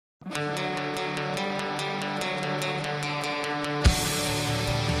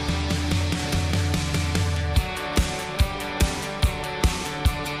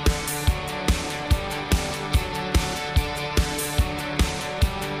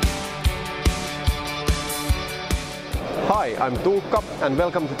Hi, I'm Tuukka and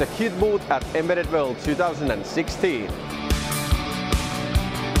welcome to the Qt booth at Embedded World 2016.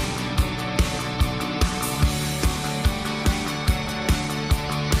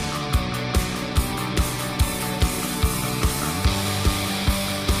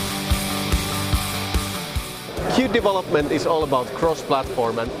 Qt development is all about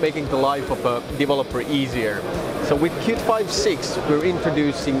cross-platform and making the life of a developer easier. So with Qt 5.6 we're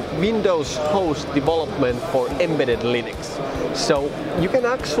introducing Windows host development for embedded Linux. So you can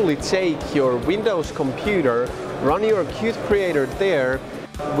actually take your Windows computer, run your Qt creator there.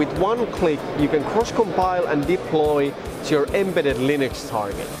 With one click you can cross-compile and deploy to your embedded Linux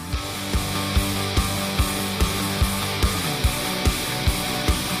target.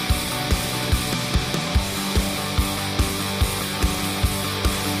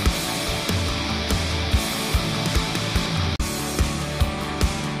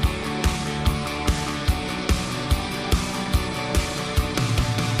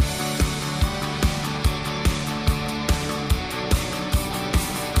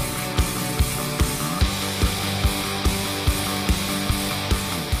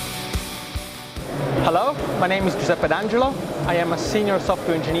 Hello, my name is Giuseppe D'Angelo. I am a senior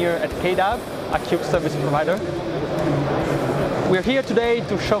software engineer at KDAB, a Qt service provider. We're here today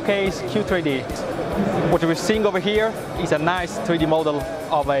to showcase Qt 3D. What we're seeing over here is a nice 3D model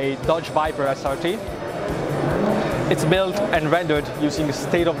of a Dodge Viper SRT. It's built and rendered using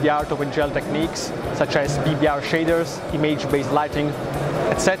state-of-the-art OpenGL techniques such as BBR shaders, image-based lighting,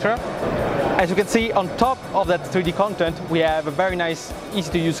 etc. As you can see, on top of that 3D content, we have a very nice,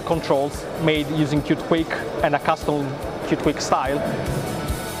 easy-to-use controls made using Qt Quick and a custom Qt Quick style.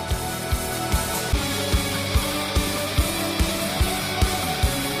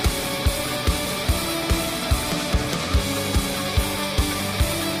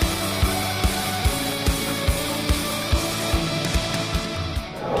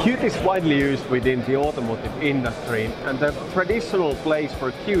 Qt is widely used within the automotive industry, and the traditional place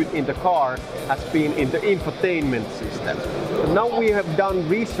for Qt in the car has been in the infotainment system. And now we have done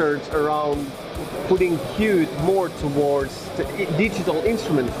research around putting Qt more towards the digital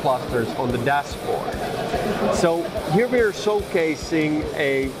instrument clusters on the dashboard. So here we are showcasing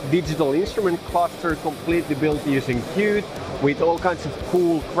a digital instrument cluster completely built using Qt with all kinds of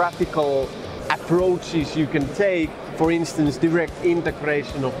cool graphical approaches you can take. For instance, direct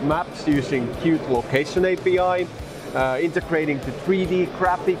integration of maps using Qt Location API, integrating to 3D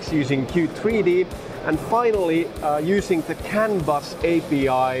graphics using Qt 3D, and finally using the Canvas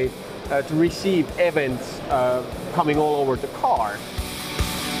API to receive events coming all over the car.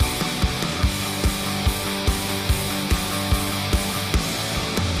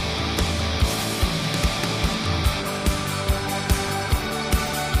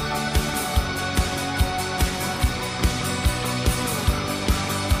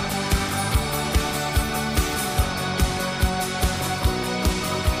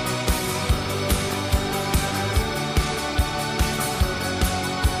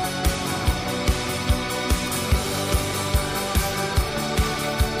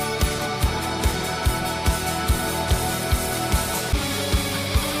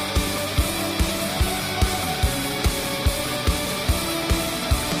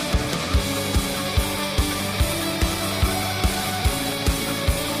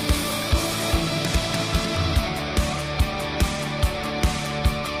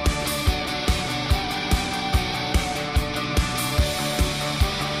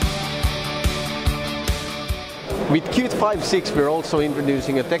 With Qt 5.6 we're also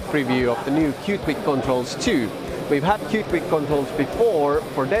introducing a tech preview of the new Qt Quick Controls 2. We've had Qt Quick Controls before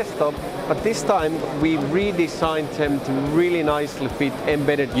for desktop, but this time we redesigned them to really nicely fit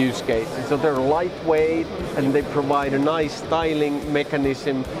embedded use cases. So they're lightweight and they provide a nice styling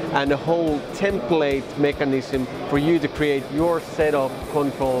mechanism and a whole template mechanism for you to create your set of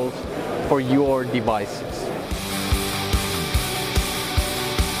controls for your devices.